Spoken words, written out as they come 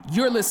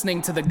You're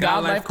listening to the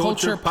God Life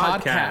Culture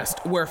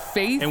Podcast, where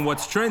faith and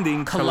what's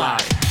trending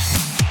collide.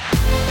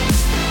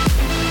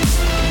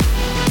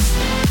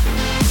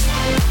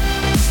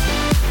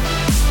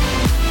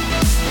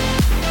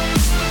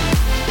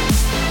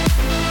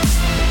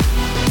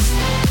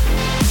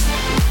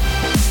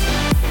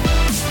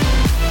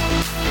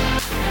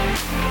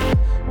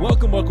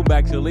 Welcome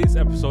back to the latest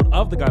episode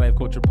of the God Life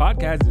Culture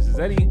Podcast. This is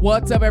Eddie.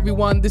 What's up,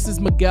 everyone? This is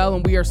Miguel,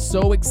 and we are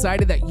so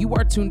excited that you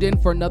are tuned in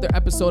for another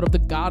episode of the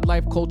God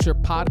Life Culture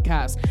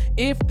Podcast.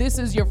 If this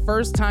is your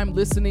first time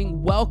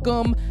listening,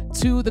 welcome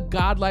to the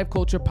God Life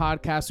Culture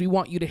Podcast. We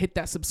want you to hit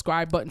that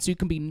subscribe button so you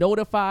can be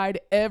notified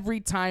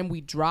every time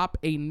we drop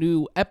a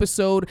new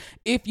episode.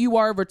 If you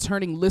are a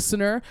returning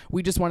listener,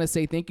 we just want to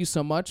say thank you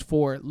so much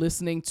for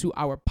listening to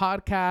our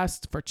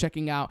podcast, for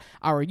checking out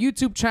our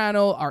YouTube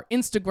channel, our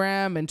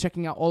Instagram, and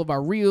checking out all of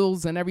our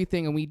reels and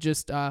everything. And we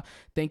just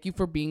thank you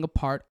for being a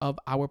part of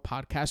our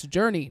podcast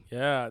journey.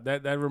 Yeah,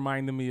 that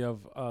reminded me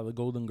of the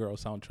Golden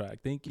Girls soundtrack.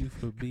 Thank you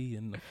for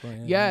being a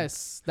friend.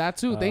 Yes, that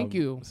too. Thank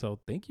you. So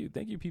thank you,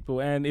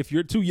 people. And if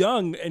you're too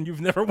young and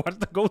you've never watched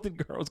the Golden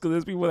Girls, because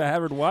there's people that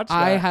haven't watched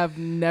that. I have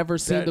never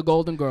seen the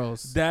Golden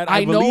Girls.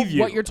 I know believe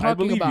you. what you're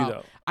talking about.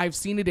 You, I've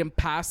seen it in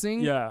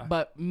passing. Yeah.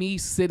 But me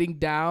sitting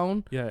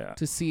down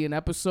to see an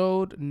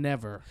episode,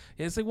 never.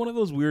 Yeah, it's like one of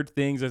those weird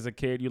things as a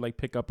kid you like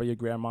pick up at your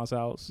grandma's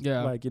house.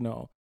 Yeah. Like,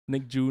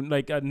 Nick June,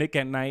 like Nick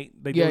at Night.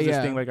 They do this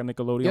thing like a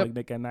Nickelodeon, like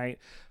Nick at Night,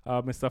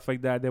 and stuff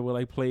like that. They will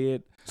like play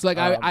it. So like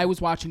I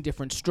was watching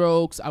Different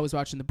Strokes. I was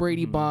watching The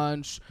Brady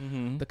Bunch,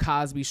 The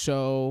Cosby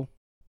Show.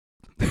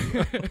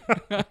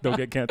 Don't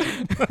get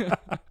canceled.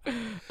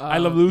 I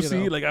Love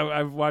Lucy. Like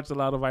I've watched a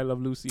lot of I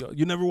Love Lucy.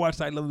 You never watched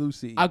I Love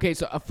Lucy? Okay,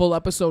 so a full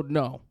episode?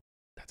 No.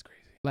 That's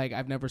crazy. Like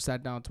I've never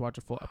sat down to watch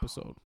a full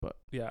episode, but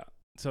yeah.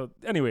 So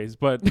anyways,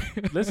 but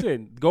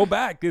listen, go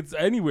back. It's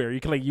anywhere. You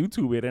can like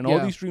YouTube it and all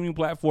these streaming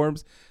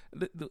platforms.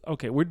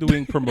 Okay, we're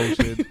doing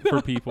promotion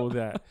for people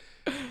that.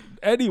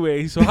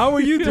 Anyway, so how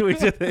are you doing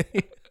today?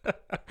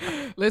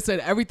 Listen,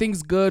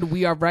 everything's good.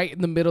 We are right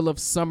in the middle of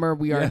summer.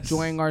 We are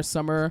enjoying our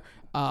summer.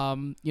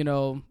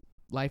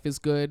 Life is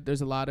good.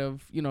 There's a lot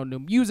of, new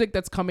music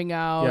that's coming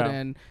out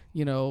and,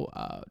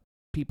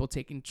 people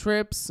taking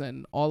trips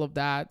and all of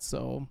that.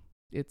 So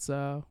it's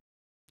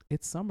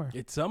summer.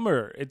 It's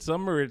summer.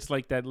 It's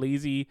like that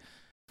lazy,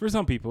 for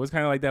some people, it's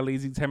kind of like that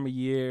lazy time of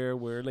year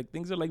where like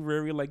things are like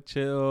very like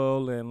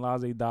chill and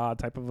la-di-da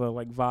type of a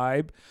like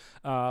vibe.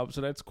 So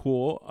that's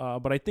cool.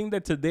 But I think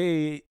that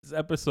today's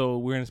episode,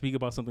 we're going to speak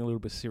about something a little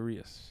bit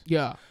serious.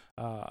 Yeah.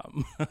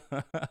 Aren't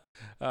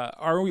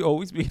we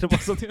always speaking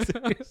about something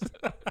serious?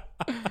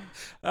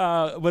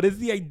 But it's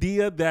the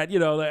idea that,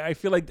 I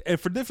feel like, and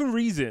for different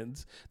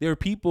reasons, there are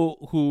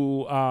people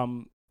who,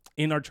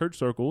 in our church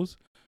circles,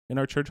 in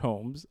our church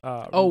homes.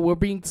 We're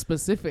being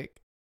specific.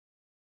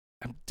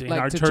 In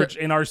our church,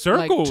 in our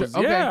circles.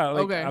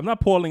 Okay. I'm not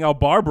pulling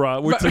out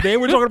Barbara. Today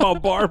we're talking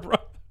about Barbara.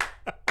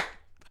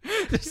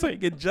 Just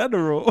like in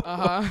general.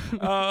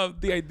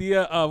 The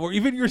idea of, or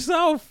even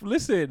yourself,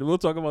 listen, we'll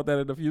talk about that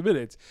in a few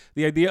minutes.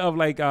 The idea of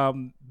like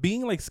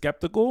being like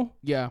skeptical.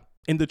 Yeah.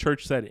 In the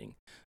church setting,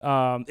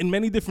 in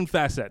many different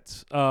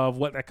facets of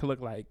what that could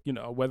look like,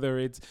 whether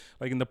it's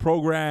like in the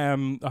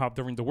program,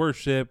 during the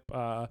worship,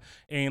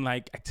 and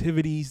like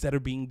activities that are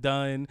being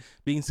done,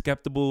 being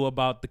skeptical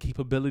about the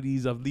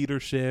capabilities of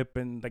leadership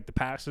and like the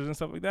pastors and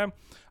stuff like that,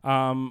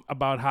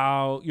 about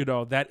how,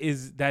 that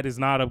is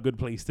not a good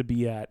place to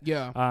be at.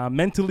 Yeah.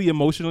 Mentally,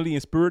 emotionally,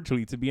 and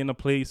spiritually, to be in a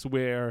place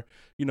where,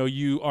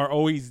 you are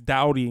always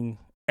doubting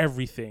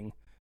everything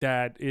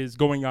that is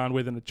going on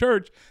within the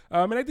church.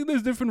 And I think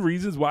there's different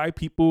reasons why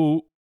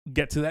people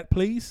get to that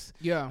place.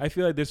 Yeah. I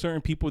feel like there's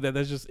certain people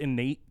that's just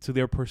innate to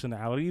their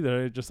personality.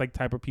 They're just like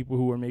type of people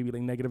who are maybe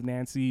like negative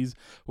Nancy's,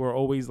 who are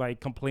always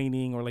like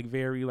complaining or like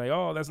very like,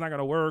 oh, that's not going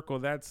to work, or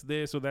that's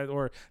this or that,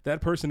 or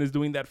that person is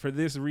doing that for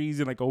this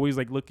reason, like always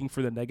like looking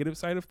for the negative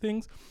side of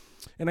things.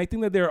 And I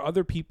think that there are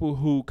other people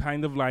who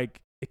kind of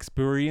like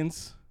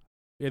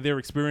their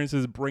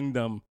experiences bring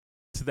them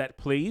to that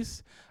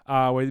place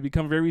where they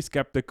become very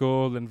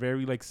skeptical and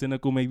very like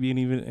cynical, maybe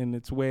even in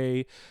its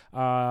way,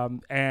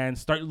 and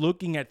start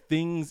looking at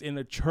things in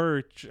a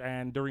church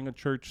and during a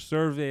church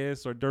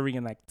service or during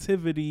an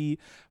activity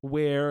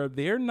where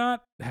they're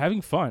not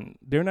having fun.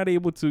 They're not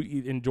able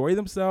to enjoy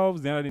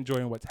themselves. They're not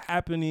enjoying what's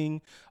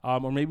happening,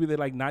 or maybe they're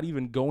like not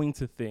even going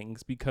to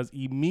things because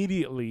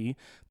immediately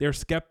they're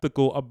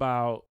skeptical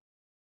about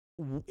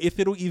if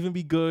it'll even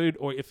be good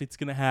or if it's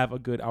going to have a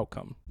good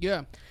outcome.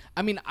 Yeah.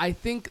 I mean, I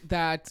think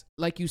that,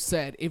 like you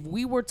said, if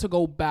we were to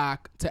go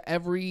back to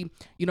every,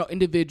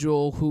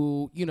 individual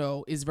who,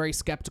 is very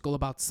skeptical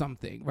about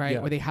something, right?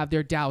 Or they have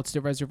their doubts,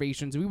 their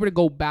reservations. If we were to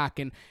go back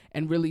and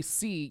really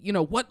see,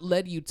 what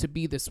led you to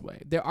be this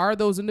way? There are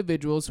those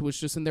individuals who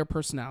it's just in their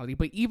personality,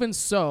 but even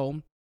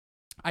so,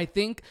 I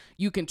think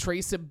you can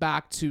trace it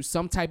back to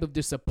some type of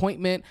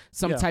disappointment,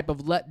 some type of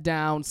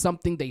letdown,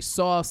 something they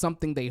saw,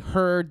 something they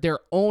heard, their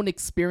own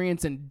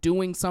experience in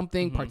doing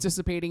something,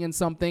 participating in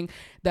something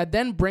that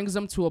then brings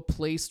them to a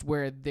place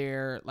where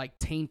they're like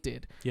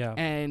tainted. Yeah.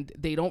 And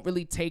they don't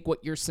really take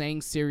what you're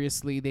saying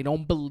seriously. They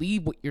don't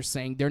believe what you're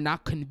saying. They're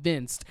not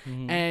convinced.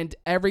 And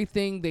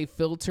everything, they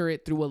filter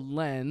it through a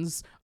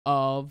lens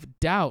of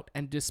doubt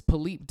and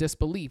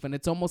disbelief. And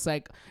it's almost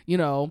like, you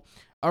know,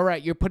 all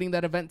right, you're putting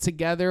that event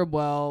together.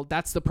 Well,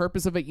 that's the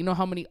purpose of it. You know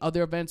how many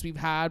other events we've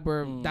had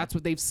where that's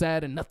what they've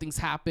said and nothing's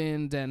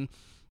happened, and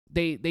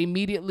they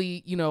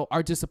immediately, you know,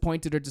 are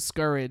disappointed or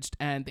discouraged,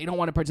 and they don't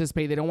want to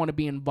participate. They don't want to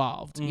be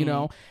involved, you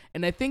know?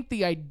 And I think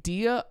the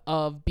idea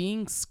of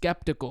being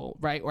skeptical,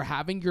 right, or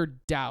having your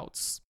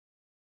doubts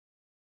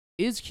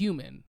is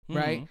human,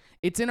 right?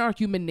 It's in our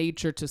human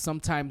nature to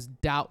sometimes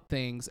doubt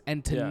things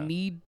and to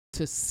need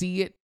to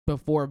see it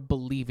before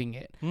believing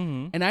it.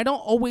 And I don't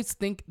always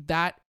think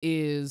that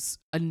is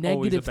a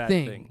negative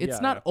thing.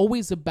 It's not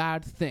always a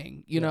bad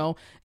thing, you know,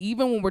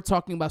 even when we're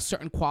talking about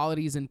certain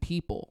qualities in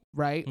people,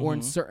 right? Or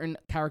in certain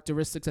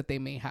characteristics that they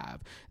may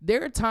have.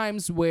 There are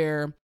times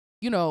where,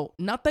 you know,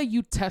 not that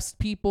you test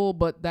people,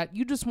 but that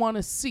you just want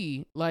to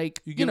see,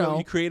 like, you know,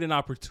 you create an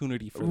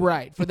opportunity for them.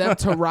 Right, for them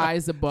to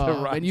rise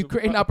above. And you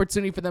create an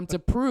opportunity for them to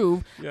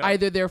prove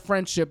either their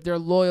friendship, their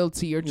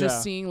loyalty, or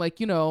just seeing, like,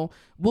 you know,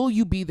 will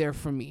you be there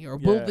for me? Or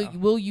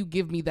will you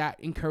give me that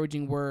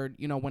encouraging word,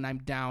 you know, when I'm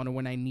down or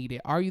when I need it?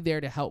 Are you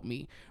there to help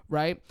me?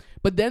 Right?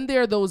 But then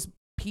there are those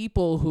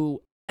people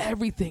who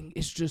everything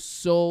is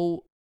just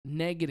so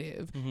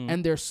negative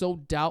and they're so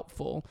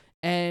doubtful,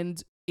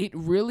 and it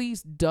really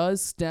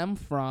does stem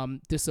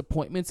from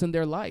disappointments in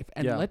their life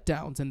and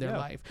letdowns in their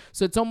life.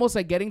 So it's almost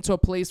like getting to a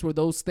place where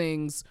those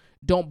things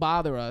don't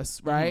bother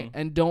us, right?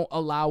 And don't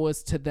allow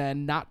us to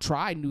then not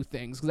try new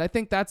things. Because I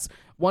think that's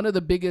one of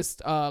the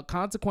biggest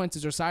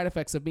consequences or side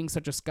effects of being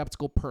such a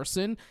skeptical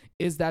person,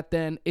 is that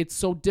then it's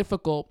so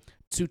difficult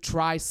to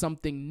try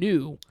something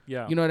new.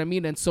 Yeah. You know what I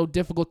mean? And so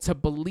difficult to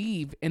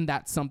believe in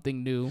that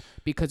something new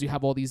because you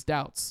have all these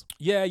doubts.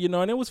 Yeah, you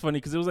know, and it was funny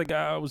because it was like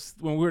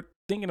when we were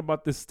thinking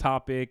about this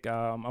topic,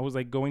 I was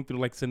like going through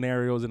like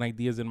scenarios and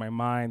ideas in my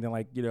mind, and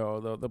like, you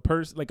know, the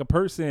person, like a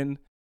person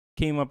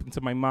came up into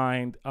my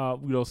mind, you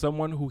know,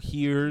 someone who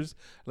hears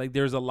like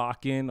there's a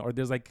lock-in or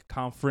there's like a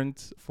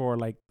conference for,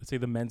 like, let's say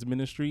the men's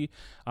ministry,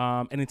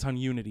 and it's on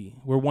unity.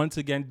 We're once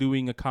again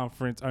doing a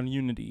conference on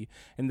unity,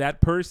 and that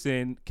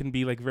person can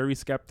be like very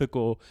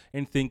skeptical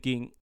and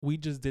thinking, we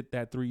just did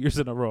that 3 years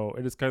in a row,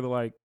 and it's kind of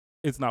like,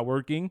 it's not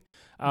working,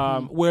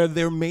 where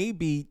there may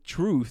be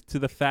truth to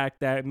the fact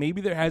that maybe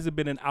there hasn't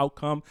been an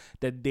outcome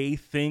that they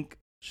think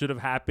should have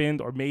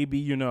happened, or maybe,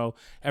 you know,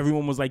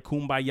 everyone was like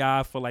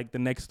kumbaya for like the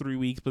next 3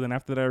 weeks, but then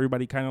after that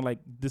everybody kind of like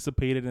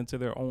dissipated into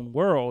their own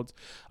worlds.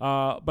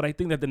 But I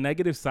think that the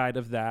negative side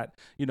of that,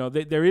 you know,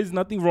 there is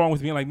nothing wrong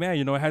with being like, man,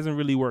 you know, it hasn't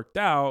really worked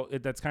out,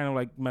 that's kind of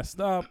like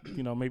messed up,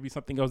 you know, maybe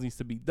something else needs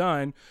to be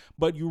done.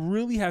 But you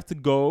really have to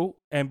go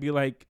and be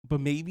like, but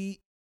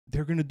maybe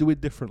they're going to do it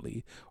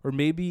differently, or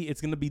maybe it's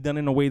going to be done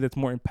in a way that's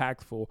more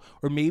impactful,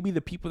 or maybe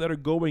the people that are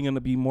going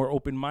to be more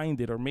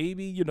open-minded, or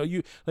maybe, you know,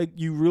 you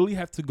really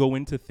have to go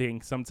into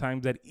things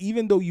sometimes that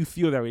even though you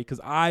feel that way, because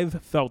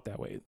I've felt that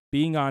way,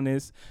 being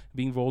honest,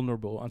 being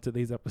vulnerable on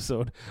today's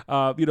episode,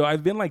 you know,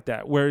 I've been like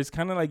that, where it's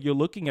kind of like you're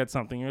looking at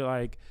something, you're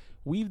like,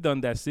 we've done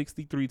that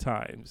 63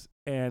 times.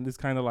 And it's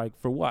kind of like,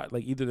 for what?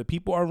 Like, either the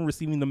people aren't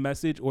receiving the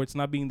message, or it's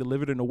not being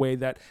delivered in a way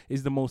that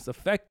is the most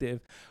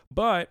effective.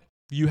 But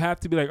you have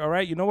to be like, all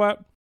right, you know what?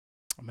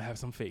 I'm going to have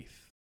some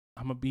faith.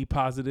 I'm going to be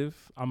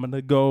positive. I'm going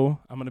to go.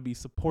 I'm going to be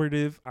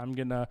supportive. I'm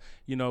going to,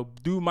 you know,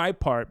 do my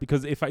part.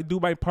 Because if I do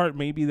my part,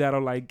 maybe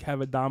that'll like have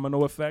a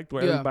domino effect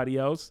where everybody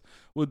else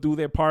will do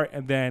their part.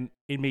 And then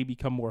it may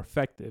become more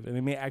effective. And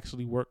it may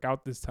actually work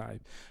out this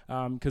time.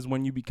 Because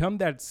when you become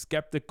that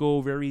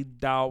skeptical, very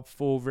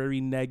doubtful, very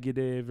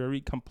negative,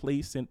 very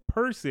complacent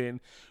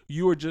person,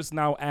 you are just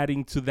now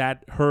adding to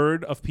that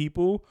herd of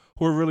people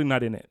who are really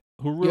not in it,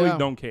 who really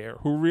don't care,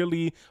 who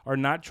really are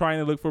not trying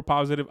to look for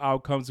positive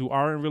outcomes, who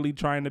aren't really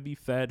trying to be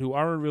fed, who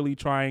aren't really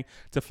trying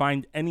to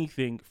find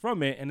anything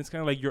from it. And it's kind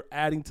of like you're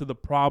adding to the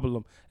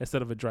problem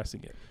instead of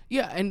addressing it.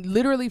 Yeah, and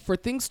literally for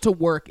things to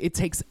work, it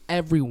takes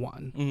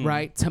everyone,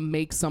 right, to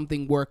make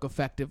something work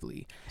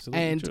effectively.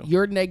 Absolutely and true.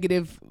 Your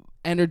negative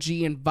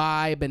energy and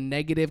vibe and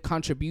negative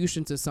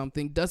contribution to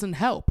something doesn't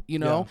help, you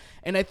know?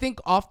 And I think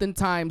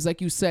oftentimes, like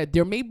you said,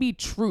 there may be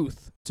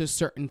truth to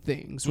certain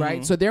things,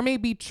 right? So there may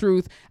be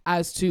truth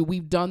as to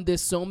we've done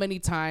this so many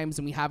times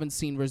and we haven't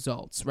seen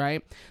results,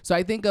 right? So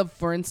I think of,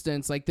 for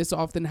instance, like this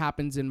often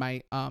happens in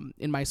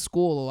my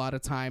school. A lot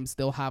of times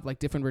they'll have like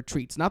different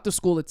retreats, not the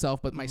school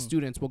itself, but my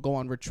students will go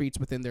on retreats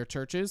within their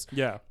churches.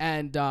 Yeah.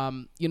 And,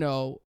 you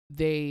know,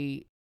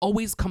 they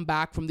always come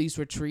back from these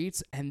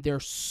retreats and they're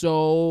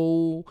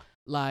so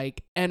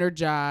like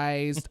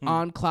energized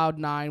on cloud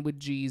nine with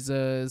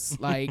Jesus.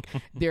 Like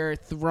they're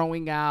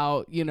throwing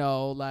out, you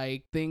know,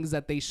 like things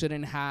that they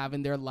shouldn't have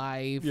in their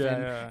life,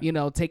 and you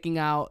know, taking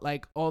out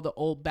like all the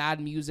old bad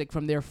music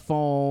from their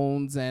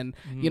phones, and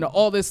you know,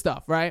 all this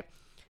stuff, right?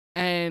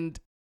 And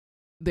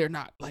they're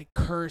not like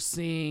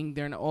cursing,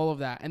 they're not all of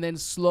that. And then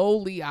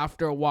slowly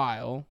after a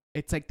while,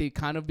 it's like they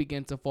kind of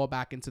begin to fall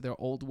back into their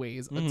old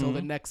ways until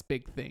the next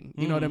big thing,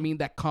 you know what I mean,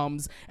 that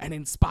comes and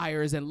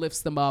inspires and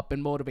lifts them up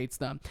and motivates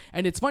them.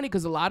 And it's funny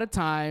because a lot of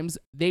times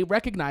they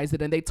recognize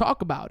it and they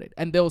talk about it,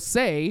 and they'll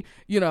say,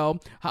 you know,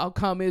 how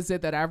come is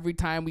it that every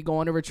time we go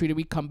on a retreat and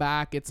we come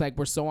back, it's like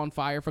we're so on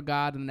fire for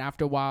God, and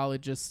after a while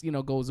it just, you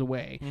know, goes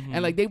away.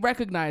 And like they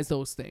recognize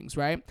those things,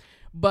 right?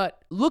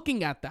 But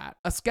looking at that,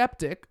 a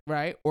skeptic,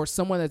 right, or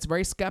someone that's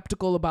very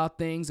skeptical about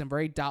things and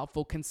very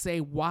doubtful can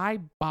say, why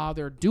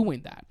bother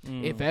doing that?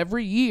 If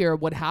every year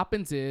what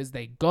happens is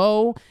they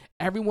go,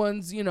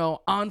 everyone's, you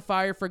know, on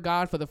fire for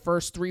God for the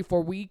first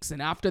 3-4 weeks,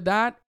 and after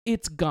that,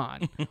 it's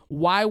gone.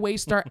 Why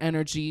waste our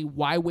energy?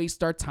 Why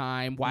waste our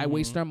time? Why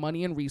waste our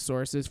money and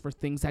resources for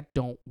things that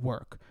don't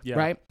work,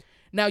 right?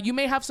 Now, you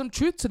may have some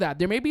truth to that.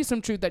 There may be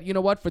some truth that, you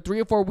know what, for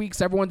 3 or 4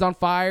 weeks, everyone's on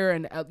fire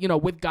and, you know,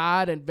 with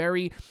God and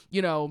very,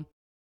 you know,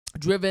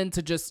 driven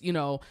to just, you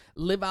know,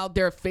 live out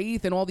their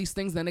faith and all these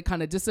things, then it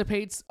kind of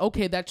dissipates.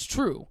 Okay, that's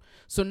true.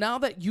 So now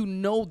that you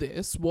know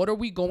this, what are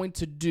we going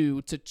to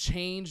do to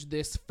change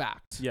this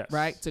fact? Yes.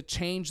 Right? To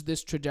change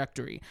this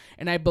trajectory.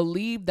 And I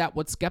believe that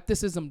what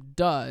skepticism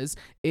does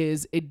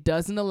is it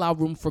doesn't allow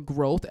room for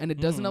growth, and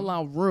it doesn't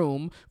allow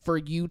room for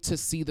you to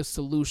see the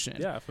solution.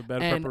 Yeah, for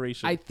better and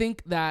preparation. I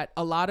think that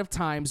a lot of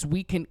times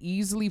we can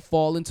easily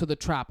fall into the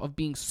trap of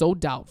being so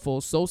doubtful,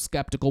 so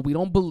skeptical. We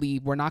don't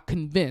believe, we're not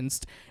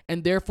convinced,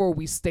 and therefore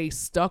we stay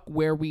stuck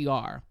where we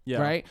are,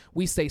 right?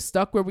 We stay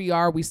stuck where we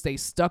are. We stay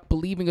stuck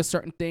believing a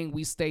certain thing.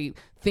 We stay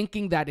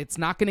thinking that it's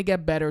not going to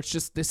get better. It's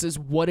just, this is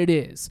what it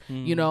is.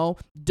 You know,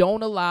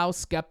 don't allow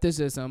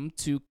skepticism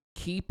to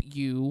keep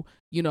you,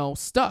 you know,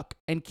 stuck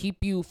and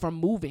keep you from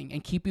moving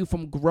and keep you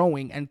from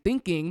growing and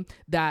thinking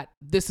that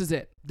this is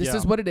it. This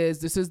is what it is.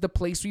 This is the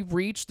place we've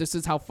reached. This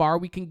is how far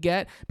we can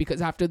get,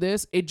 because after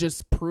this, it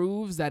just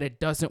proves that it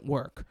doesn't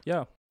work.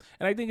 Yeah.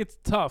 And I think it's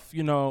tough,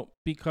 you know,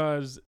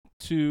 because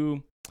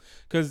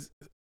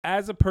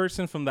as a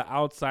person from the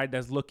outside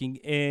that's looking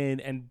in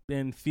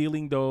and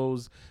feeling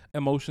those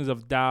emotions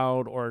of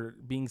doubt or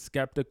being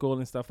skeptical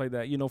and stuff like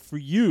that, you know, for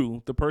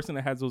you, the person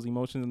that has those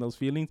emotions and those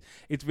feelings,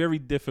 it's very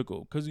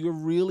difficult because you're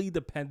really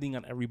depending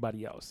on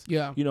everybody else.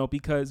 Yeah. You know,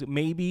 because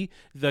maybe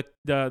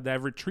that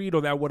retreat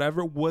or that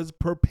whatever was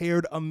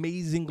prepared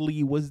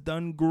amazingly, was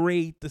done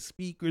great. The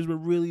speakers were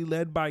really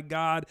led by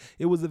God.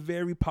 It was a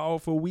very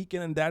powerful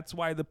weekend, and that's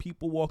why the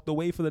people walked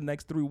away for the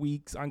next 3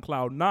 weeks on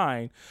cloud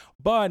nine.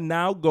 But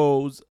now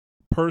goes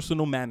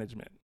personal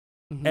management.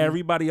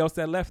 Everybody else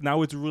that left,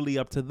 now it's really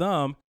up to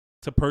them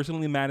to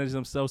personally manage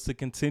themselves to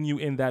continue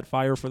in that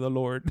fire for the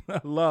Lord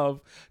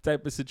love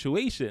type of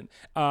situation.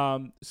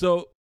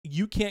 So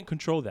you can't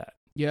control that.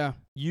 Yeah.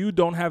 You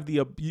don't have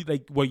the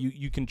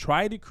you can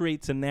try to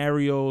create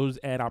scenarios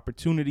and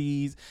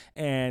opportunities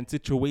and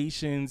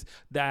situations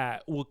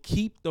that will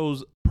keep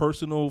those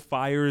personal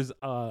fires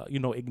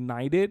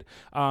ignited,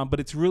 but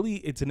it's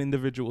an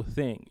individual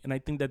thing. And I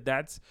think that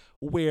that's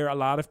where a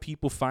lot of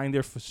people find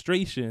their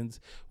frustrations,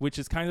 which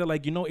is kind of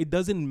like, you know, it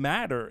doesn't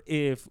matter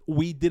if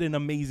we did an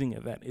amazing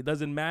event, it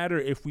doesn't matter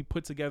if we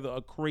put together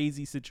a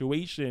crazy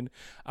situation,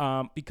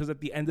 because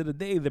at the end of the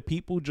day, the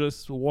people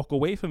just walk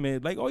away from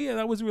it like, oh yeah,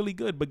 that was really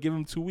good, but give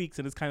them 2 weeks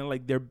and it's kind of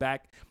like they're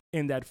back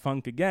in that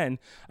funk again.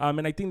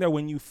 And I think that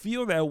when you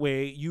feel that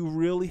way, you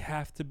really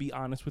have to be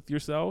honest with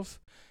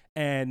yourself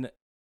and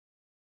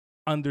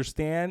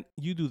understand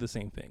you do the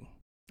same thing.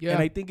 Yeah. And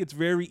I think it's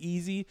very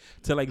easy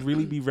to like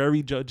really be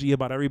very judgy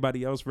about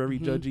everybody else, very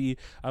judgy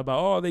about,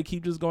 oh, they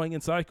keep just going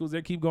in cycles,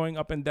 they keep going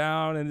up and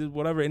down and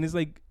whatever. And it's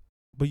like,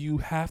 but you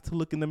have to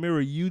look in the mirror.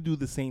 You do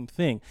the same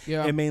thing.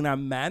 Yeah. It may not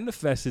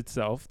manifest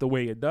itself the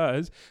way it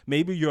does.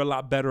 Maybe you're a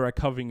lot better at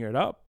covering it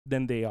up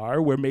than they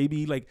are, where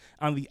maybe like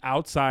on the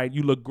outside,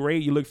 you look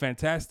great, you look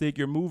fantastic,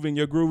 you're moving,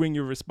 you're grooving,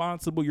 you're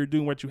responsible, you're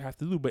doing what you have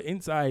to do. But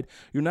inside,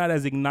 you're not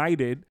as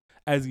ignited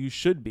as you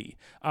should be.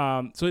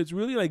 So it's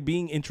really like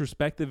being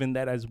introspective in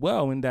that as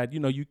well, in that, you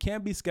know, you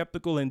can't be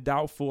skeptical and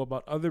doubtful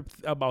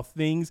about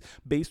things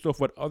based off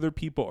what other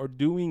people are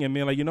doing and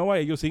being like, you know what,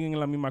 ellos siguen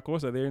la misma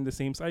cosa, they're in the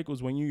same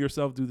cycles, when you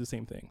yourself do the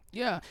same thing.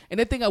 Yeah. And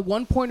I think at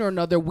one point or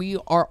another, we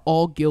are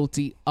all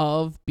guilty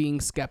of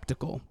being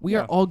skeptical. We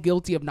are all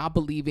guilty of not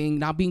believing,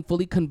 not being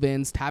fully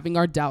convinced, having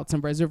our doubts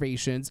and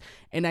reservations.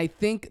 And I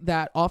think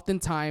that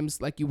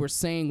oftentimes, like you were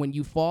saying, when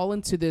you fall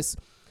into this,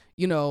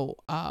 you know,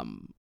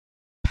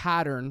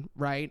 pattern,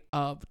 right,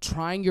 of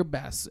trying your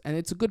best, and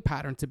it's a good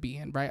pattern to be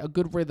in, right, a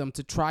good rhythm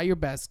to try your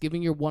best,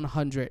 giving your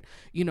 100,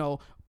 you know,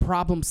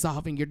 problem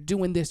solving, you're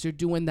doing this, you're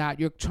doing that,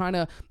 you're trying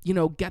to, you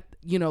know, get,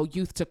 you know,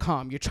 youth to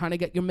come, you're trying to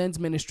get your men's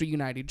ministry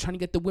united, you're trying to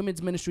get the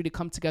women's ministry to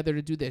come together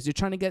to do this, you're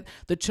trying to get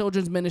the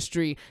children's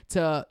ministry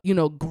to, you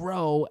know,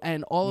 grow,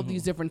 and all of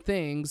these different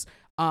things.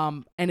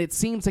 And it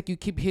seems like you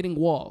keep hitting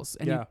walls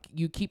and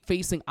you keep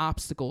facing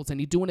obstacles,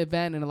 and you do an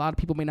event and a lot of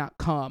people may not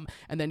come.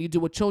 And then you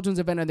do a children's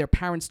event and their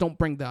parents don't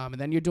bring them.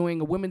 And then you're doing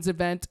a women's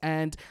event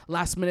and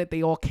last minute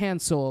they all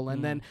cancel.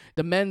 And then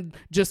the men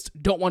just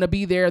don't want to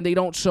be there and they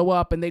don't show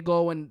up and they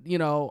go and,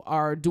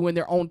 are doing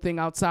their own thing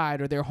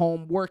outside or they're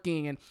home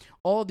working and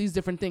all these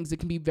different things. It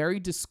can be very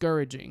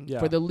discouraging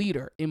for the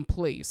leader in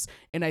place.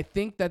 And I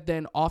think that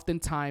then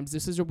oftentimes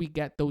this is where we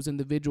get those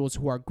individuals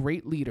who are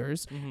great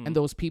leaders and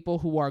those people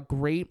who are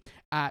great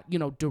at,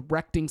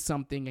 directing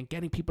something and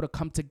getting people to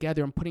come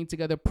together and putting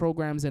together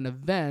programs and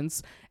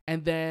events.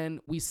 And then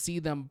we see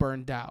them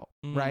burned out,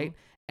 right?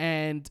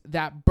 And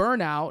that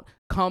burnout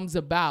comes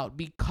about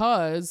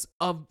because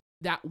of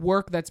that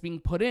work that's being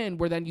put in,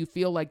 where then you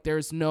feel like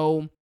there's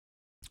no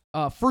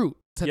fruit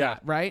to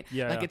that, right?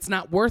 Like it's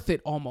not worth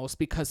it almost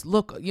because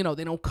look, they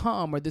don't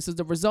come, or this is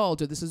the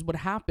result, or this is what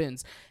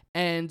happens.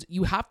 And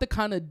you have to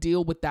kind of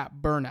deal with that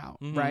burnout,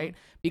 right?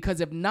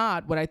 Because if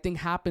not, what I think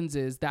happens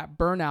is that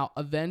burnout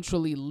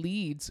eventually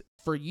leads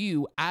for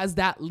you as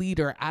that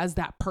leader, as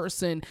that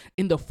person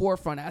in the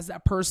forefront, as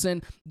that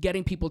person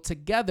getting people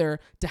together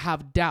to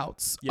have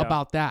doubts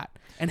about that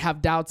and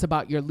have doubts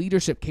about your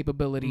leadership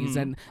capabilities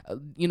and,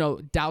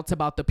 doubts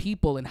about the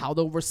people and how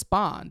they'll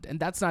respond. And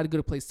that's not a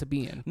good place to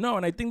be in. No,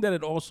 and I think that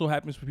it also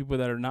happens for people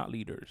that are not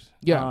leaders.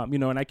 Yeah.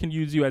 And I can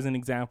use you as an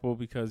example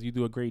because you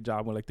do a great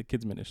job with like the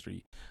kids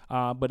ministry.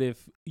 But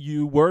if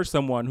you were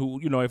someone who,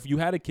 if you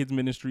had a kids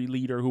ministry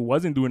leader who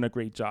wasn't doing a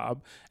great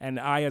job, and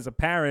I as a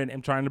parent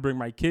am trying to bring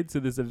my kids to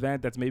this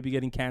event that's maybe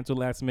getting canceled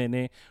last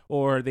minute,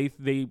 or they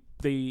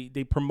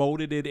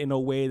promoted it in a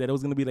way that it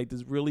was going to be like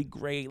this really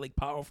great, like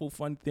powerful,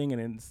 fun thing.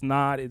 And it's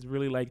not, it's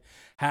really like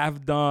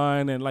half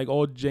done and like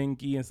all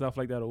janky and stuff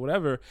like that or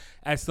whatever.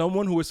 As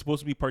someone who is supposed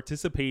to be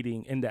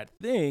participating in that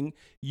thing,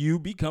 you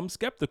become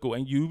skeptical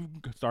and you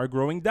start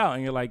growing down.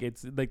 And you're like,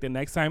 it's like the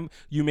next time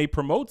you may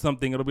promote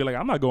something, it'll be like,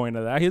 I'm not going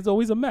to that. It's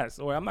always a mess,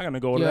 or I'm not going to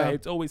go to that.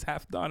 It's always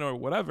half done or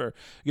whatever,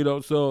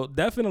 so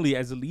definitely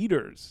as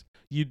leaders,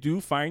 you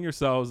do find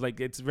yourselves like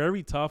it's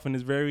very tough and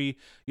it's very,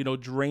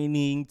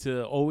 draining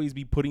to always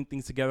be putting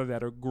things together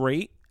that are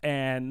great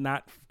and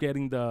not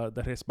getting the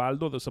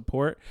respaldo, the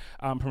support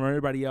from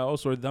everybody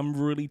else, or them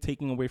really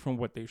taking away from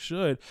what they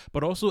should.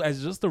 But also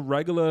as just a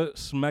regular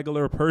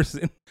smuggler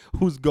person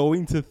who's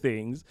going to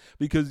things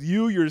because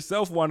you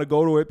yourself want to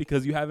go to it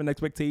because you have an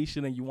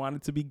expectation and you want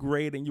it to be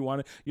great and you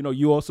want to,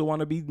 you also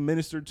want to be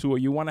ministered to, or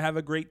you want to have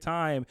a great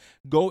time.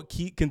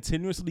 Keep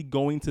continuously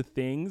going to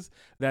things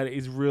that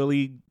is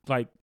really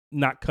like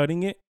not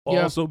cutting it.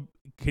 Also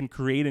can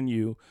create in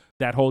you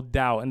that whole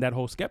doubt and that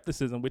whole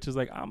skepticism, which is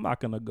like, I'm not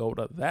going to go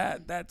to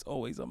that. That's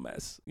always a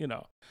mess,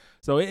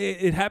 So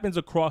it happens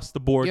across the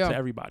board to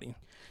everybody.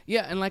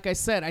 Yeah. And like I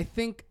said, I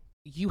think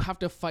you have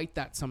to fight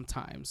that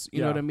sometimes,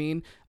 you know what I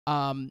mean?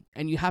 And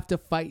you have to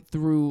fight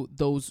through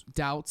those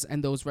doubts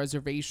and those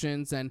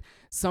reservations. And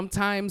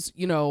sometimes,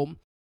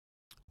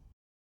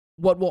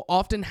 what will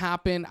often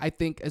happen, I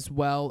think, as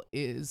well,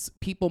 is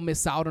people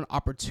miss out on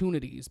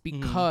opportunities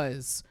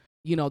because,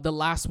 the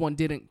last one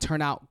didn't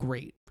turn out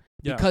great.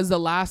 Because the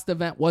last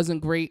event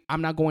wasn't great,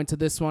 I'm not going to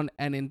this one.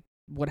 And in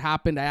what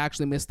happened, I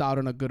actually missed out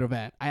on a good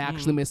event. I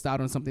actually missed out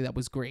on something that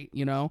was great,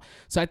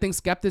 So I think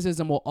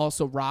skepticism will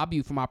also rob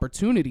you from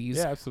opportunities.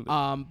 Yeah,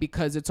 absolutely.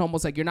 Because it's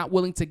almost like you're not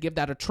willing to give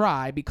that a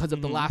try because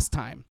of the last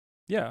time.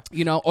 Yeah.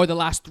 Or the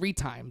last 3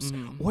 times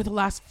or the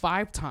last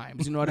 5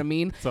 times, you know what I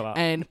mean? It's a lot.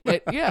 And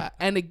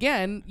and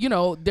again,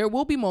 there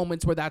will be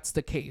moments where that's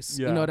the case.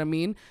 You know what I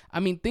mean?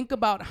 Think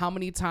about how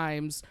many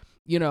times,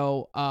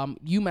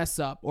 you mess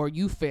up or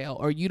you fail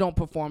or you don't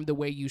perform the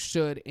way you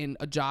should in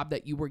a job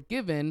that you were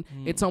given.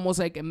 It's almost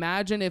like,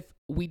 imagine if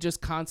we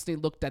just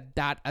constantly looked at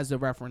that as a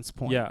reference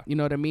point. Yeah. You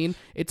know what I mean?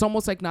 It's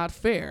almost like not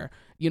fair,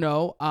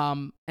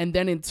 and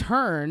then in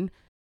turn,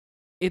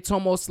 it's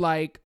almost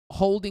like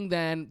holding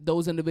then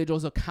those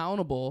individuals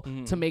accountable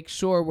to make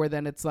sure where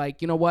then it's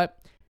like, you know what?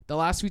 The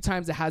last few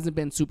times it hasn't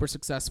been super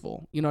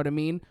successful. You know what I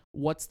mean?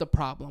 What's the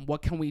problem?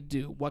 What can we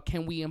do? What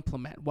can we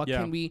implement? What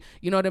can we,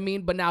 you know what I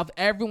mean? But now if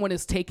everyone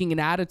is taking an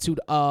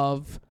attitude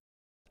of,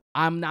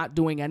 I'm not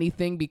doing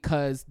anything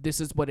because this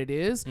is what it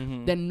is,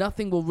 then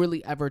nothing will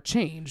really ever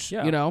change,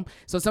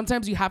 So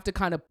sometimes you have to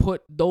kind of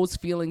put those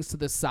feelings to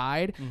the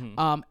side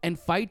and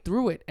fight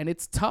through it. And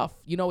it's tough.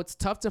 It's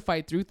tough to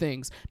fight through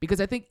things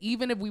because I think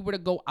even if we were to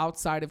go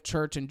outside of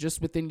church and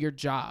just within your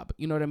job,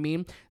 you know what I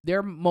mean? There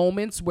are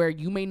moments where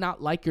you may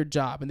not like your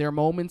job, and there are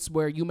moments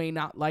where you may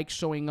not like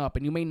showing up,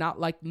 and you may not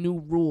like new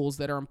rules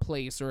that are in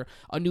place or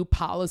a new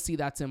policy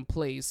that's in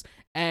place.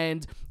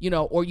 And,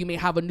 or you may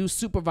have a new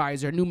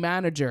supervisor, a new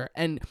manager,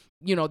 and,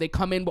 they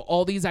come in with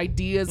all these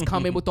ideas,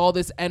 come in with all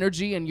this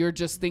energy, and you're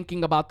just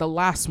thinking about the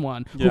last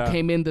one who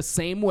came in the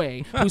same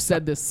way, who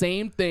said the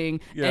same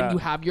thing, and you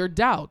have your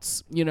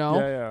doubts,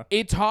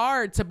 It's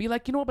hard to be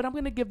like, but I'm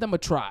going to give them a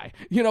try.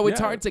 It's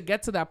hard to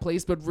get to that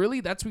place, but really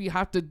that's what you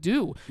have to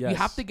do. Yes. You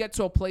have to get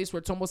to a place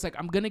where it's almost like,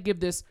 I'm going to give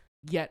this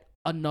yet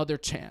another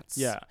chance.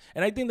 Yeah.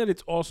 And I think that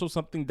it's also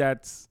something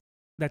that's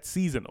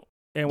seasonal.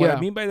 And what Yeah. I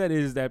mean by that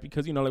is that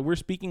because, like we're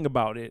speaking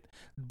about it,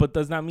 but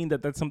does not mean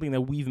that that's something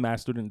that we've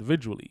mastered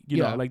individually. You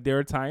Yeah. know, like there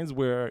are times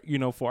where,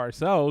 for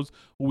ourselves,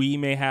 we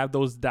may have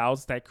those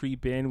doubts that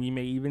creep in. We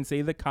may even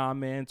say the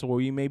comments, or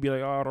we may be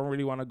like, oh, I don't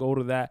really want to go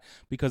to that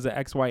because of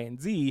X, Y, and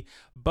Z.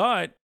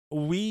 But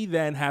we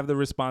then have the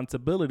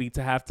responsibility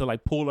to have to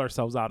like pull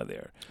ourselves out of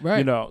there.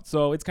 Right.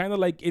 So it's kind of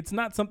like, it's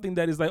not something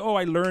that is like, oh,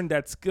 I learned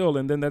that skill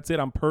and then that's it,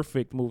 I'm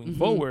perfect moving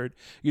forward.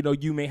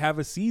 You may have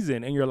a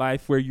season in your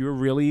life where you're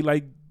really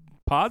like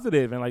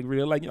positive and like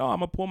really like, I'm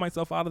gonna pull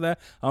myself out of that.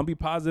 I'm gonna be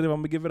positive. I'm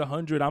gonna give it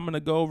 100. I'm gonna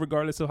go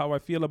regardless of how I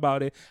feel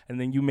about it.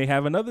 And then you may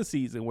have another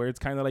season where it's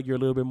kind of like you're a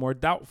little bit more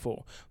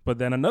doubtful, but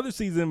then another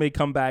season may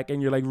come back and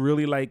you're like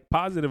really like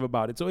positive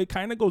about it. So it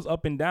kind of goes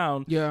up and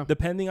down,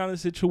 depending on the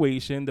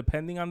situation,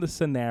 depending on the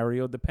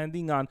scenario,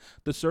 depending on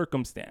the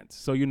circumstance.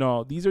 So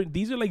these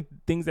are like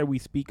things that we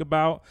speak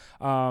about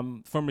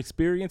from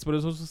experience, but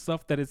it's also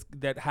stuff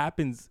that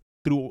happens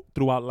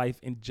throughout life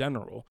in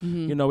general.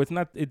 It's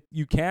not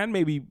you can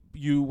maybe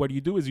what you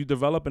do is you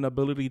develop an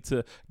ability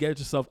to get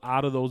yourself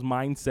out of those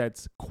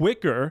mindsets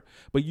quicker,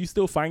 but you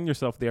still find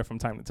yourself there from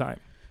time to time.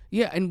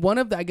 Yeah, and one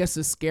of the, I guess,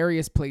 the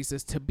scariest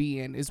places to be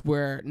in is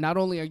where not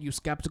only are you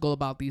skeptical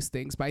about these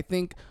things, but I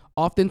think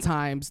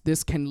oftentimes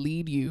this can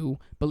lead you,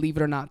 believe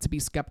it or not, to be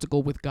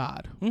skeptical with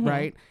God,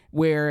 right?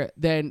 Where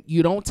then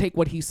you don't take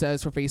what he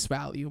says for face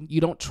value.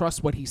 You don't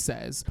trust what he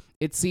says.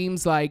 It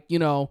seems like,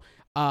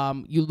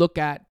 you look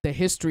at the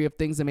history of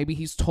things that maybe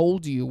he's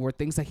told you or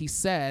things that he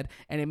said,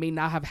 and it may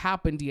not have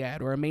happened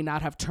yet, or it may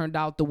not have turned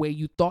out the way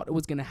you thought it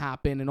was going to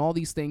happen, and all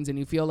these things, and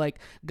you feel like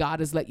God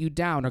has let you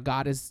down, or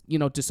God has,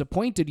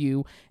 disappointed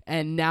you,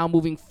 and now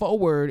moving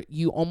forward,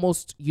 you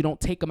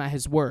don't take him at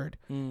his word,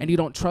 and you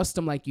don't trust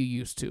him like you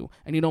used to,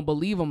 and you don't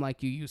believe him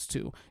like you used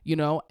to,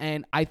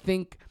 and I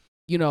think,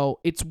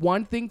 it's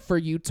one thing for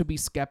you to be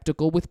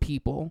skeptical with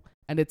people,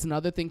 and it's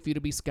another thing for you to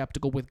be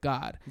skeptical with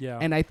God. Yeah.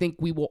 And I think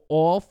we will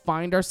all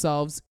find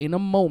ourselves in a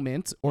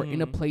moment or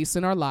in a place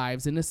in our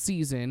lives, in a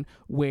season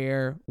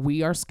where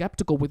we are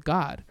skeptical with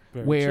God,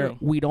 where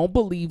we don't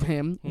believe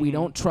him, we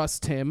don't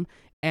trust him.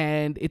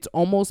 And it's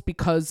almost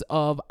because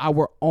of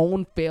our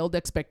own failed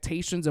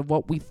expectations of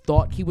what we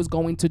thought he was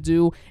going to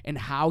do and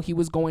how he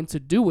was going to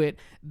do it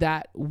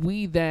that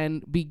we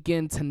then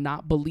begin to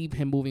not believe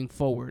him moving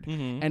forward.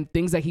 And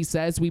things that he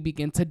says, we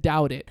begin to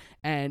doubt it.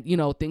 And,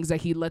 things that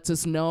he lets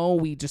us know,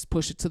 we just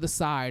push it to the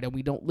side and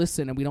we don't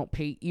listen and we don't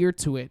pay ear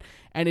to it.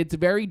 And it's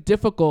very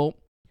difficult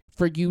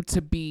for you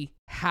to be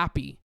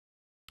happy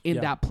in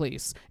that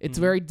place. It's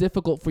very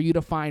difficult for you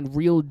to find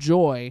real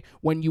joy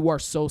when you are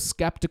so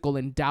skeptical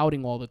and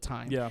doubting all the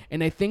time. Yeah.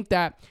 And I think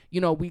that,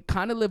 we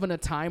kind of live in a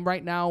time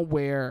right now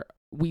where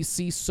we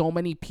see so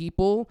many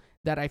people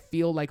that I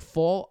feel like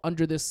fall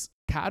under this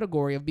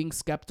category of being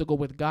skeptical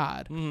with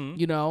God,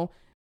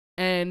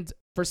 and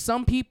for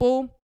some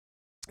people,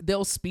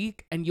 they'll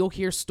speak and you'll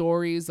hear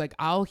stories. Like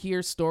I'll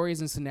hear stories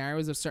and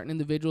scenarios of certain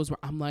individuals where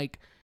I'm like,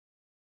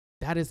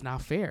 that is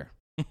not fair.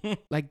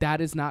 Like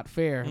that is not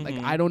fair. Like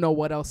I don't know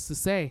what else to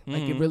say.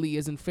 Like it really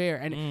isn't fair.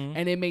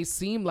 And it may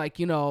seem like,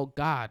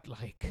 God,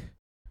 like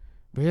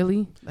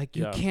really? Like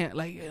you can't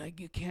like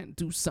you can't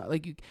do something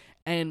like you,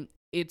 and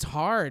it's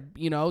hard,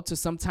 to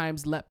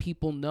sometimes let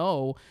people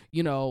know,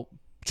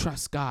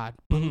 trust God,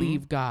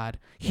 believe God,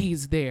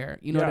 he's there.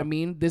 You know what I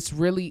mean? This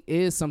really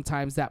is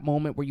sometimes that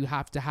moment where you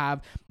have to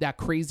have that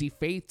crazy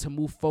faith to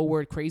move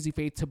forward, crazy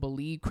faith to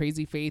believe,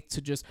 crazy faith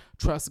to just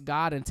trust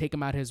God and take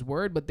him at his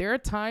word. But there are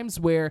times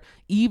where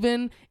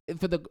even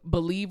for the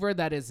believer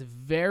that is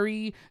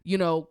very,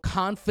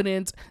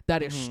 confident,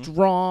 that is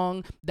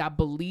strong, that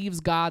believes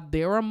God,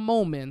 there are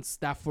moments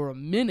that for a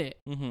minute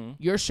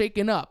you're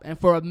shaken up. And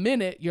for a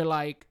minute you're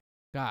like,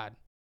 God,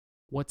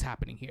 what's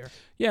happening here?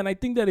 Yeah, and I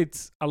think that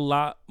it's a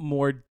lot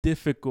more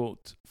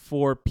difficult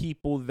for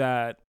people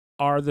that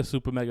are the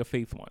super mega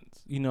faith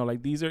ones.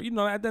 Like these are,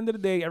 at the end of the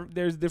day,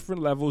 there's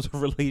different levels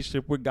of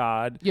relationship with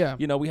God. Yeah.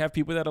 We have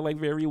people that are like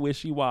very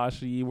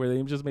wishy-washy, where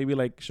they just maybe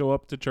like show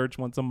up to church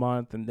once a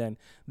month, and then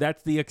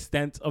that's the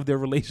extent of their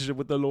relationship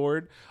with the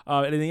Lord.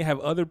 And then you have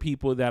other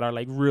people that are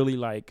like really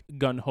like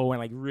gung-ho and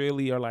like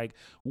really are like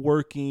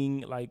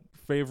working like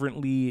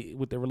fervently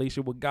with their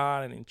relationship with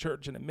God and in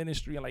church and in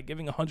ministry and like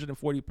giving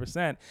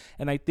 140%.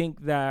 And I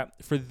think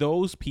that for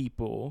those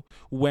people,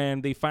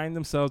 when they find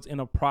themselves in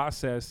a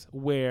process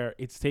where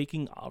it's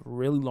taking a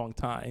really long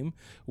time,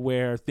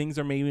 where things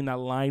are maybe not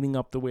lining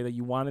up the way that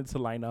you wanted to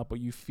line up, or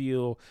you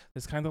feel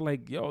it's kind of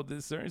like,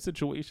 there's certain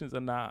situations are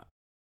not,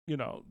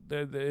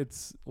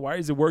 it's why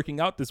is it working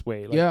out this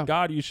way? Like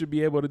God, you should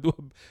be able to do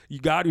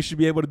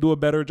a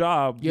better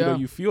job.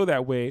 You feel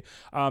that way.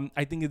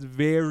 I think it's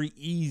very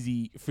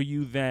easy for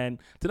you then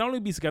to not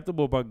only be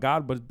skeptical about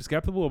God, but be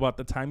skeptical about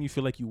the time you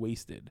feel like you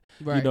wasted.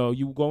 Right.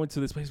 You go into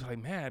this place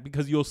like, man,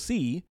 because you'll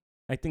see,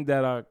 I think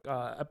that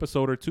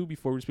episode or two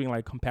before we were speaking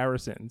like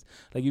comparisons,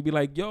 like you'd be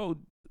like,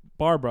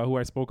 Barbara, who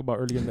I spoke about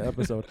earlier in the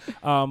episode.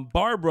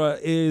 Barbara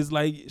is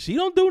like, she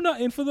don't do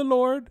nothing for the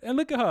Lord, and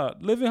look at her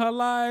living her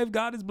life.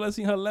 God is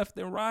blessing her left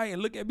and right,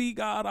 and look at me,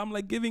 God, I'm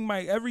like giving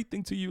my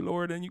everything to you,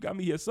 Lord, and you got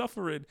me here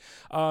suffering.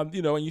 And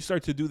you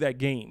start to do that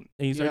game,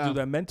 and you start to do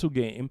that mental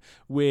game,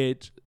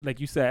 which, like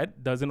you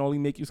said, doesn't only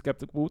make you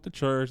skeptical with the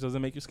church,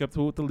 doesn't make you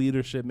skeptical with the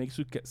leadership, makes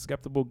you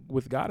skeptical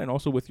with God and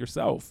also with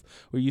yourself,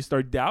 where you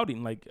start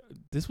doubting, like,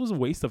 this was a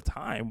waste of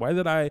time. Why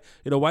did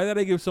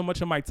I give so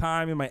much of my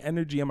time and my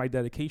energy and my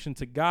dedication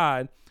to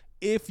God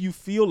if you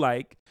feel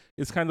like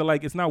it's kind of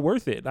like it's not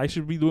worth it? I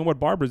should be doing what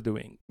Barbara's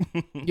doing.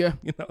 Yeah.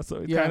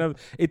 So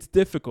it's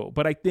difficult,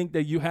 but I think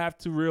that you have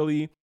to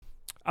really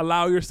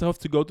allow yourself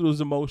to go through those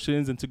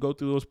emotions and to go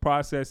through those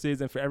processes.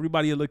 And for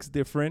everybody, it looks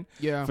different.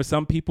 Yeah. For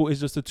some people, it's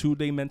just a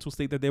 2-day mental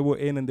state that they were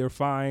in and they're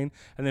fine.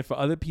 And then for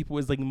other people,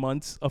 it's like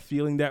months of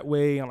feeling that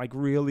way and like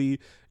really,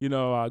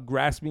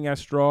 grasping at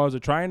straws or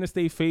trying to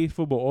stay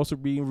faithful, but also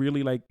being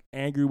really like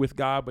angry with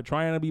God, but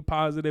trying to be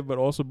positive, but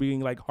also being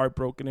like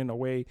heartbroken in a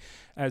way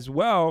as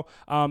well.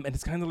 And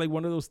it's kind of like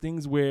one of those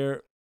things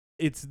where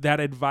it's that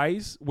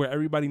advice where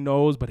everybody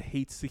knows but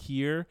hates to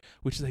hear,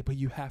 which is like, but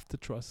you have to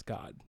trust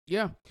God.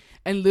 Yeah.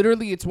 And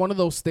literally, it's one of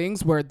those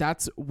things where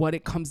that's what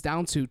it comes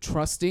down to,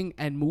 trusting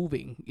and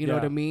moving. You know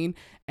what I mean?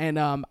 And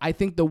I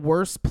think the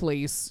worst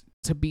place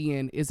to be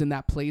in is in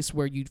that place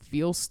where you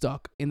feel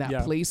stuck, in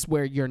that place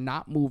where you're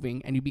not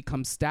moving and you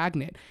become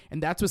stagnant.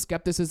 And that's what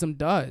skepticism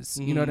does.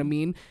 You know what I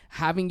mean?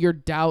 Having your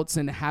doubts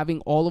and having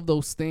all of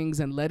those things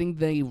and letting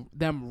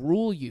them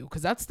rule you.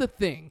 Because that's the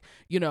thing.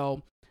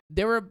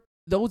 There are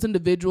those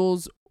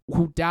individuals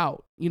who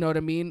doubt, you know what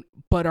I mean,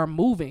 but are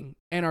moving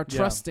and are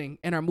trusting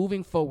and are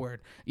moving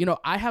forward.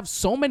 I have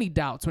so many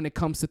doubts when it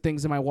comes to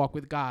things in my walk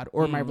with God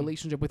or my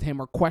relationship with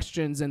him or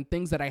questions and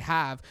things that I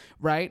have,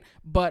 right?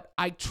 But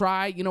I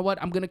try,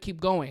 I'm going to keep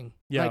going.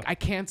 Yeah. Like, I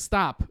can't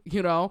stop,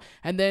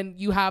 and then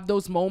you have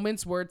those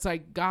moments where it's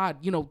like, God,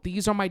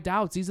 these are my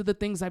doubts. These are the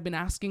things I've been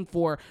asking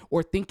for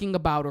or thinking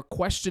about or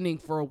questioning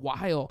for a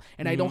while,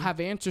 and I don't have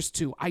answers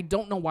to. I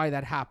don't know why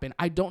that happened.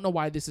 I don't know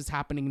why this is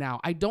happening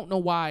now. I don't know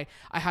why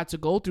I had to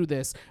go through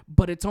this,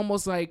 but it's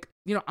almost like,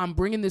 I'm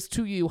bringing this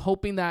to you,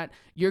 hoping that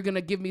you're going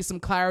to give me some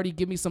clarity,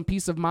 give me some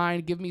peace of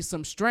mind, give me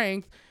some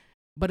strength.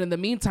 But in the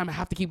meantime, I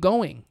have to keep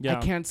going. Yeah.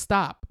 I can't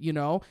stop.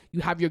 You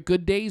have your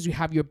good days, you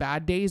have your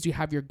bad days, you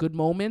have your good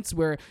moments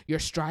where you're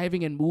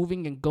striving and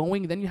moving and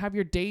going. Then you have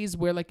your days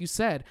where, like you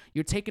said,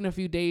 you're taking a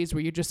few days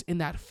where you're just in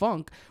that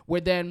funk, where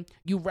then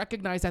you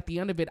recognize at the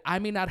end of it, I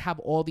may not have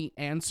all the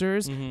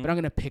answers, but I'm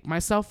going to pick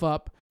myself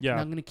up and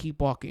I'm going to keep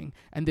walking.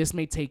 And this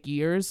may take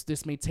years,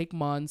 this may take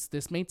months,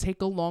 this may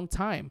take a long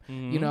time,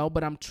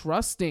 but I'm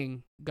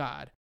trusting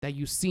God that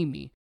you see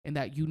me, and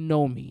that you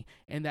know me,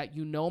 and that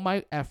you know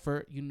my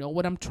effort, you know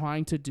what I'm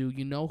trying to do,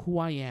 you know who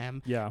I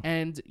am,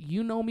 and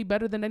you know me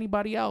better than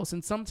anybody else.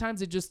 And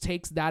sometimes it just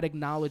takes that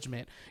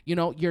acknowledgement.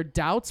 Your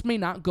doubts may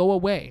not go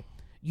away.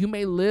 You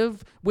may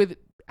live with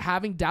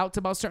having doubts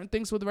about certain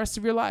things for the rest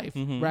of your life,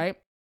 right?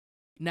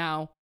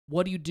 Now,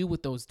 what do you do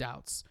with those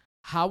doubts?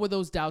 How are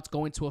those doubts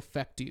going to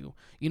affect you?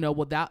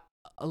 Will that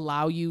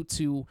allow you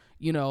to,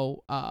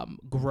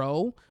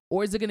 grow?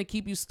 Or is it going to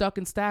keep you stuck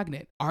and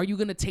stagnant? Are you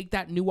going to take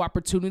that new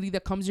opportunity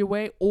that comes your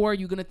way? Or are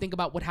you going to think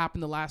about what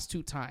happened the last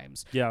 2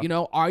 times? Yeah.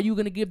 Are you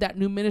going to give that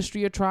new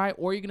ministry a try?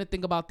 Or are you going to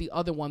think about the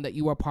other one that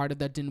you were part of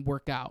that didn't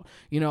work out?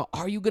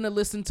 Are you going to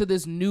listen to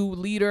this new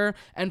leader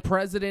and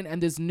president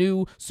and this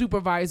new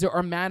supervisor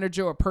or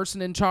manager or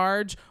person in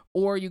charge?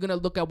 Or are you going to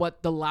look at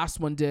what the last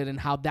one did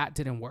and how that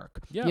didn't work?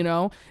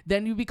 Yeah.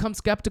 Then you become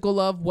skeptical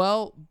of,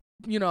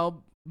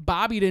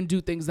 Bobby didn't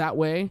do things that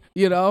way,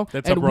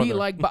 That's and we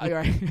like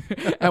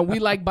and we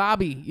like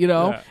Bobby,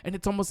 and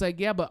it's almost like,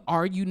 but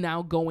are you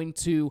now going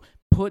to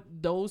put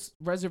those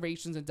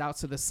reservations and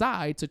doubts to the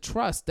side to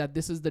trust that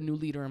this is the new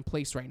leader in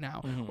place right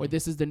now, or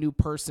this is the new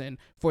person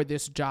for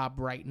this job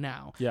right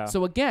now? Yeah.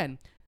 So again,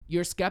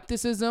 your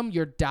skepticism,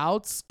 your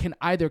doubts can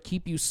either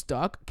keep you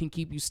stuck, can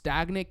keep you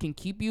stagnant, can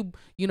keep you,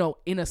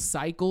 in a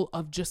cycle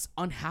of just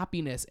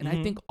unhappiness. And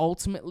I think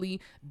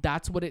ultimately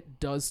that's what it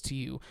does to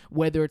you.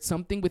 Whether it's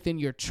something within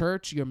your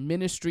church, your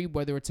ministry,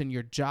 whether it's in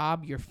your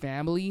job, your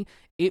family,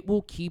 it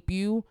will keep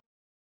you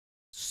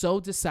so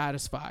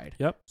dissatisfied,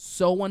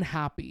 so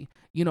unhappy,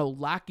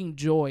 lacking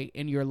joy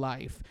in your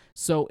life.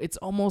 So it's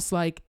almost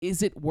like,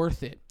 is it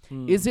worth it?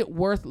 Is it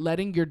worth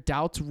letting your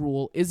doubts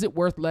rule? Is it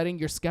worth letting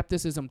your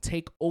skepticism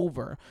take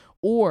over?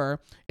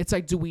 Or it's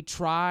like, do we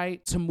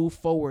try to move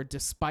forward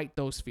despite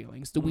those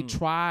feelings? Do we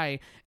try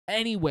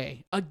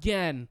anyway,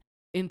 again,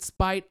 in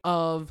spite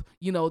of,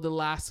 the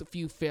last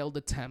few failed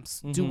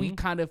attempts? Do we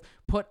kind of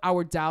put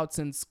our doubts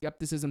and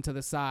skepticism to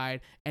the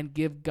side and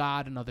give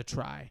God another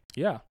try?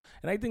 Yeah.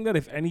 And I think that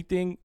if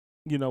anything,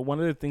 one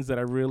of the things that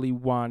I really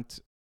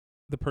want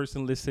the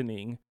person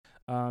listening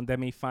that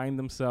may find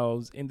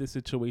themselves in this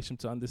situation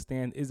to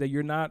understand is that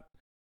you're not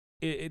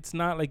it's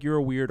not like you're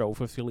a weirdo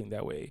for feeling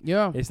that way.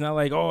 Yeah. It's not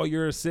like, oh,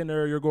 you're a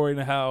sinner, you're going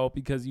to hell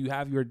because you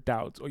have your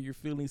doubts, or you're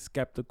feeling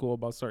skeptical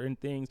about certain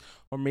things,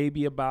 or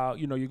maybe about,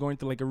 you know, you're going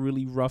through like a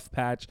really rough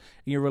patch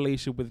in your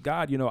relationship with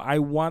God. You know, I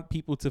want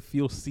people to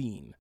feel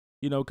seen.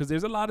 You know, because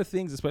there's a lot of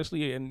things,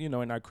 especially in, you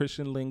know, in our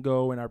Christian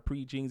lingo and our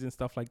preachings and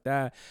stuff like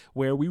that,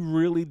 where we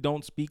really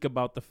don't speak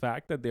about the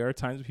fact that there are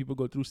times when people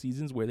go through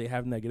seasons where they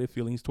have negative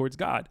feelings towards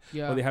God,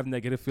 or they have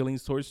negative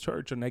feelings towards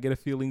church, or negative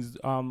feelings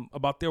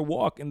about their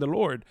walk in the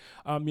Lord,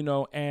 you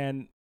know,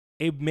 and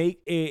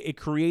it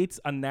creates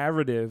a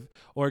narrative,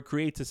 or it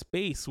creates a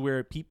space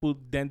where people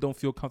then don't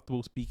feel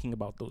comfortable speaking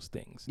about those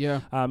things.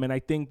 Yeah. And I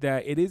think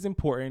that it is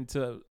important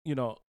to, you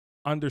know,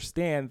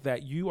 understand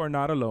that you are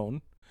not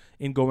alone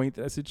in going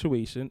through that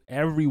situation.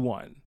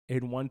 Everyone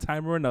in one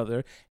time or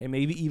another, and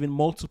maybe even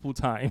multiple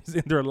times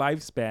in their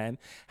lifespan,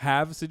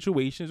 have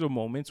situations or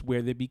moments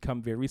where they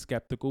become very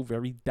skeptical,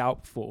 very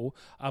doubtful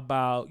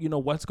about, you know,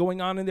 what's going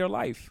on in their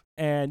life.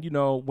 And, you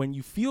know, when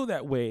you feel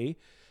that way,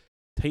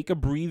 take a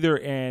breather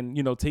and,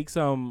 you know, take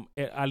some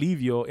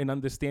alivio in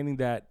understanding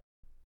that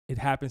it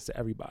happens to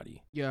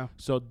everybody. Yeah.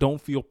 So don't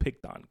feel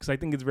picked on, because I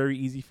think it's very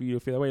easy for you to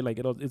feel that way. Like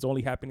it's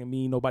only happening to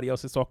me. Nobody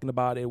else is talking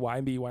about it.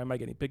 Why me? Why am I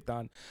getting picked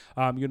on?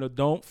 You know,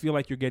 don't feel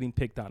like you're getting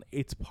picked on.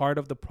 It's part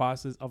of the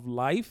process of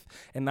life.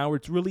 And now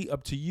it's really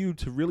up to you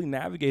to really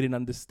navigate and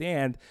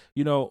understand,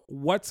 you know,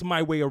 what's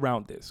my way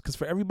around this? Because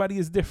for everybody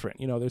is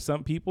different. You know, there's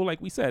some people, like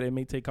we said, it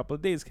may take a couple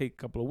of days, take a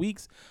couple of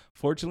weeks.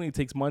 Fortunately, it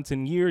takes months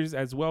and years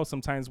as well,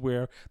 sometimes,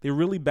 where they're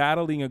really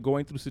battling or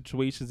going through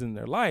situations in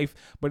their life.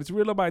 But it's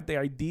really about the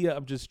idea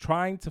of just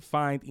trying to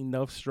find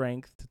enough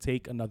strength to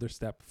take another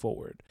step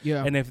forward.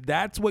 Yeah. And if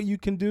that's what you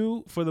can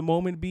do for the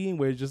moment being,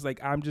 where it's just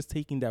like, I'm just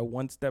taking that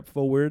one step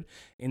forward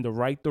in the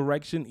right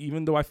direction,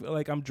 even though I feel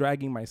like I'm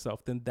dragging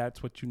myself, then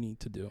that's what you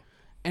need to do.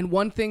 And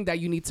one thing that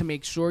you need to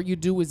make sure you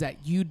do is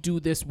that you do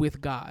this with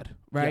God,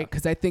 right?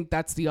 Because I think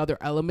that's the other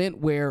element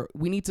where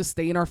we need to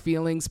stay in our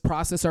feelings,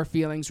 process our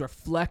feelings,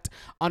 reflect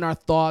on our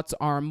thoughts,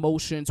 our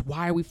emotions.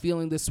 Why are we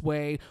feeling this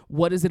way?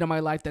 What is it in my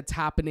life that's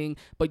happening?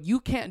 But you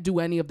can't do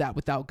any of that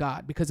without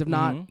God, because if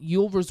not,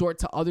 you'll resort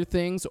to other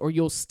things, or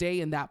you'll stay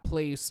in that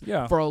place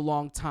for a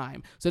long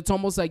time. So it's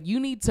almost like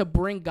you need to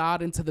bring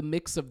God into the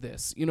mix of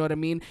this. You know what I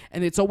mean?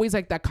 And it's always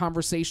like that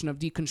conversation of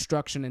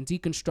deconstruction and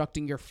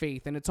deconstructing your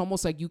faith. And it's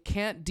almost like you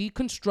can't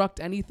deconstruct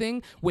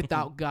anything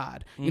without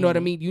God. You know what I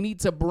mean? You need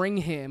to bring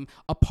him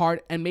a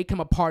part and make him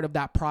a part of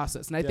that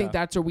process. And I think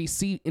that's where we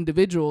see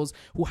individuals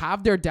who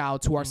have their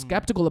doubts, who are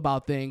skeptical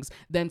about things,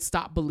 then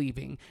stop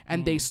believing.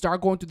 And they start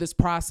going through this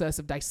process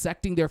of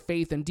dissecting their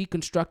faith and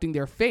deconstructing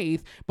their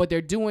faith, but they're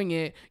doing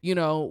it, you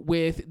know,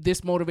 with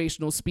this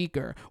motivational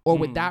speaker or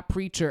with that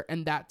preacher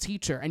and that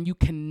teacher. And you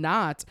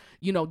cannot,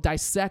 you know,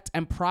 dissect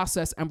and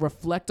process and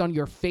reflect on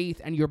your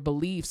faith and your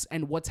beliefs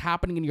and what's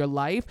happening in your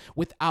life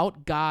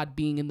without God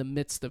being in the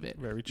midst of it.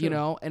 Very true. You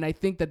know, and I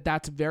think that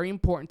that's very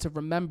important to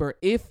remember.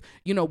 If,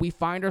 you know, we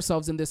find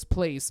ourselves in this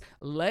place,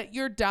 let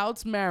your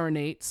doubts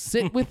marinate,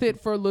 sit with it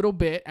for a little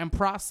bit and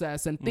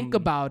process and think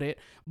about it,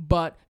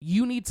 but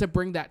you need to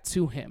bring that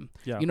to him.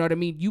 You know what I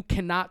mean? You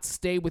cannot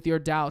stay with your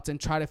doubts and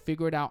try to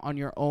figure it out on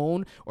your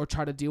own, or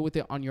try to deal with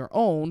it on your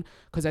own,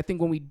 because I think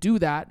when we do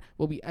that,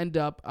 what we end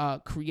up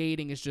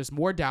creating is just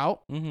more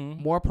doubt,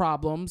 more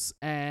problems,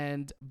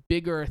 and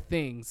bigger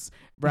things,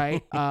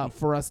 right?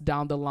 For us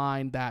down the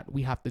line that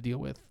we have to deal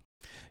with.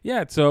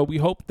 Yeah, so we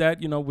hope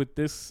that, you know, with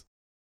this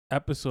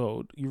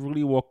episode, you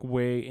really walk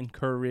away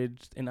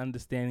encouraged and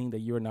understanding that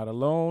you're not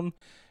alone.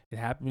 It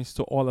happens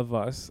to all of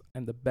us,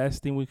 and the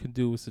best thing we can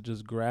do is to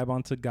just grab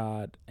onto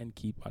God and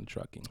keep on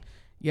trucking.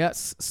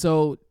 Yes,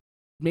 so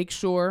make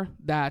sure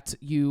that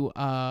you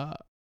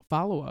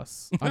follow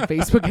us on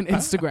Facebook and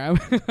Instagram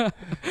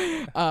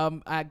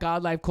at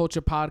God Life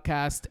Culture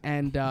Podcast,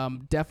 and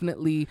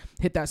definitely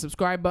hit that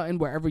subscribe button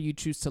wherever you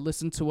choose to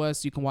listen to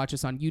us. You can watch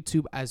us on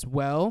YouTube as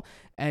well,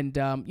 and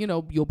you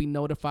know, you'll be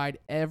notified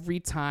every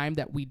time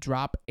that we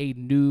drop a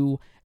new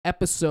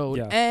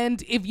episode.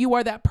 And if you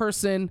are that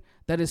person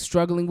that is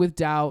struggling with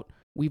doubt,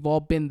 we've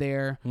all been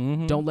there.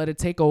 Don't let it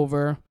take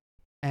over.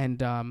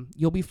 And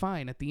you'll be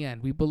fine at the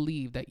end. We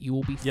believe that you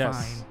will be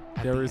fine.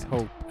 There is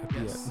hope at the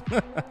end.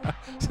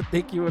 So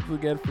thank you once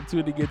again for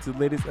tuning in to the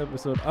latest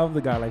episode of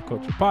the God Life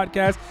Culture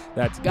Podcast.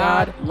 That's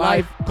God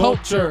Life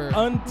Culture.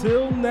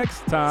 Until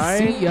next time.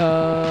 See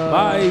ya.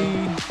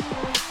 Bye.